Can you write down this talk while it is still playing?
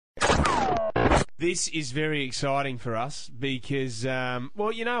This is very exciting for us because,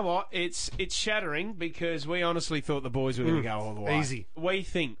 well, you know what? It's shattering because we honestly thought the boys were going to go all the way. Easy. We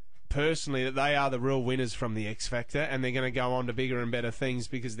think, personally, that they are the real winners from the X Factor and they're going to go on to bigger and better things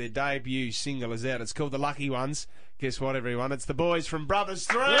because their debut single is out. It's called The Lucky Ones. Guess what, everyone? It's the boys from Brothers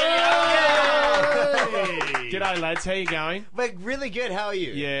 3! Yay! G'day, lads. How you going? We're really good. How are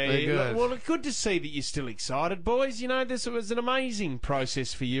you? Yeah, Very good. Well, it's good to see that you're still excited, boys. You know, this was an amazing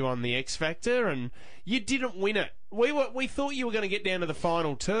process for you on the X Factor, and you didn't win it. We thought you were going to get down to the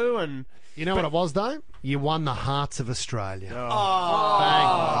final two, and You know what it was, though? You won the hearts of Australia. Oh.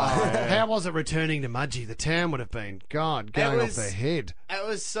 Bang. How was it returning to Mudgee? The town would have been, God, going off their head. It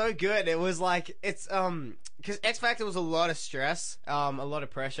was so good. It was like, because X Factor was a lot of stress, a lot of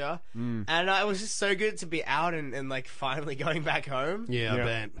pressure, and it was just so good to be out and like finally going back home. Yeah, I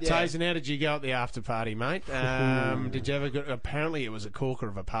bet. Yeah. Tazen, how did you go at the after party, mate? Did you ever go? Apparently, it was a corker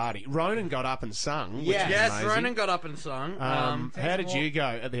of a party. Ronan got up and sung. Which Yeah. was Yes, amazing. Ronan got up and sung. How did you go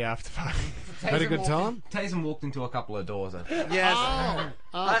at the after party? Had a good time? Tazen walked into a couple of doors. I think. Yes.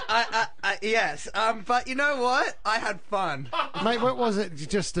 Yes. But you know what? I had fun. Mate, what was it?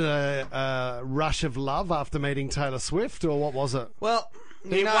 Just a rush of love after meeting Taylor Swift, or what was it? Well,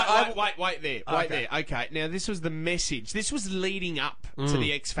 you know, Wait there. Okay, now this was the message. This was leading up to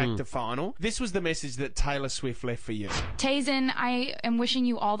the X Factor final. This was the message that Taylor Swift left for you. Tazen, I am wishing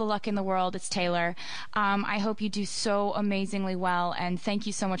you all the luck in the world. It's Taylor. I hope you do so amazingly well, and thank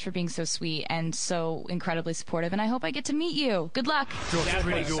you so much for being so sweet and so incredibly supportive, and I hope I get to meet you. Good luck. That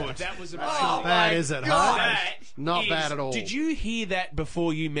pretty good. That was amazing. Bad, is it, huh? That Not is- bad at all. Did you hear that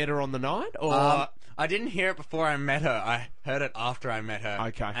before you met her on the night? Or I didn't hear it before I met her. I heard it after I met her.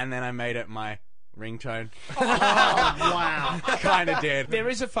 Okay. And then I made it my ringtone. Wow. Kind of did. there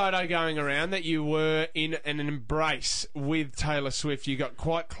is a photo going around that you were in an embrace with Taylor Swift. You got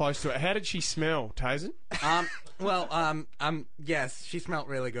quite close to it. How did she smell, Tazen? Yes, she smelled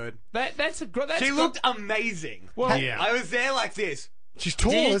really good. That's She looked amazing. Well, Yeah. I was there like this. She's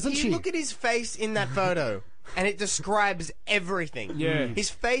tall, isn't she? You look at his face in that photo, and it describes everything. Yeah. His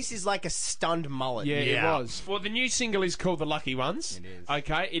face is like a stunned mullet. Yeah, Yeah. it was. Well, the new single is called The Lucky Ones. It is.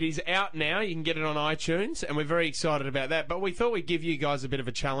 Okay, it is out now. You can get it on iTunes, and we're very excited about that. But we thought we'd give you guys a bit of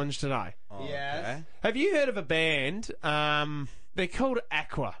a challenge today. Yes. Have you heard of a band? They're called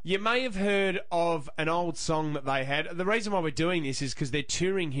Aqua. You may have heard of an old song that they had. The reason why we're doing this is because they're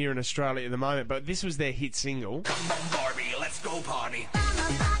touring here in Australia at the moment, but this was their hit single. Come on, Barbie, let's go party.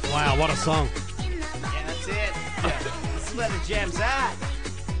 Wow, what a song. Yeah, that's it. This is where the jam's at.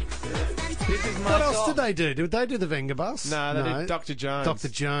 This is my What else song. did they do? Did they do the Venga Bus? No, they did Dr. Jones. Dr.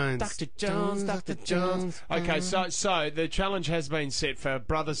 Jones. Dr. Jones, Dr. Jones. Okay, so the challenge has been set for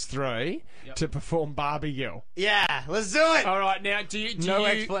Brothers 3 to perform Barbie Girl. Yeah, let's do it. All right, now do you No do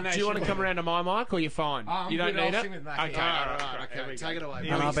explanation. you want to come around to my mic or you're fine? I'm you don't good, need I'll it. sing with Mac, Okay, yeah. all right, Okay, here we take go. it away.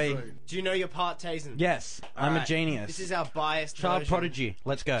 And I'll be... Do you know your part, Tazen? Yes, I'm Alright. a genius. This is our biased Child version. prodigy.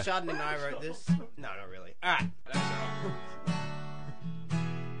 Let's go. Chardon and I wrote this. No, not really. All right.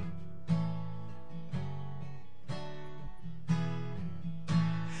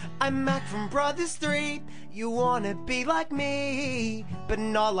 I'm Mac from Brothers 3. You wanna be like me, but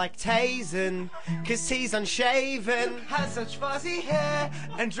not like Tazen, cause he's unshaven, has such fuzzy hair,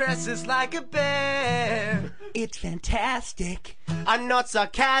 and dresses like a bear. It's fantastic. I'm not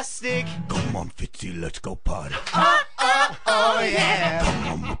sarcastic. Come on, Fitzy, let's go party. Oh yeah.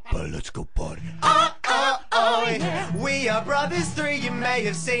 Come on, Wippa, let's go party. Oh yeah. We are Brothers 3. You may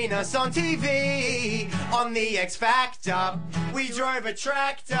have seen us on TV, on the X Factor. We drove a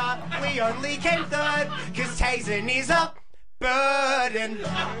tractor. We only came third, cause Tazen is a burden.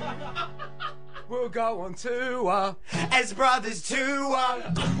 We'll go on tour. As Brothers 2. Come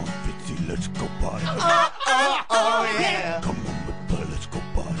on, Fitzy, let's go party. Oh yeah. Come on, Wippa, let's go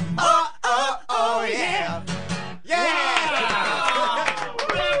party. Oh yeah. Yeah.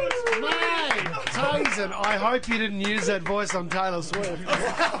 Mate, Tazen, I hope you didn't use that voice on Taylor Swift.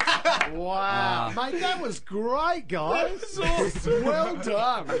 Wow. Mate, that was great, guys. Well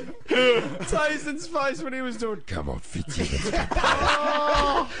done. Tazen's face when he was doing. Come on, Fitzy, let's go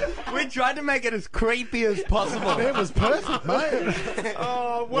party. We tried to make it as creepy as possible. It was perfect, mate.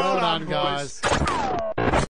 Oh, Well done, boys. guys.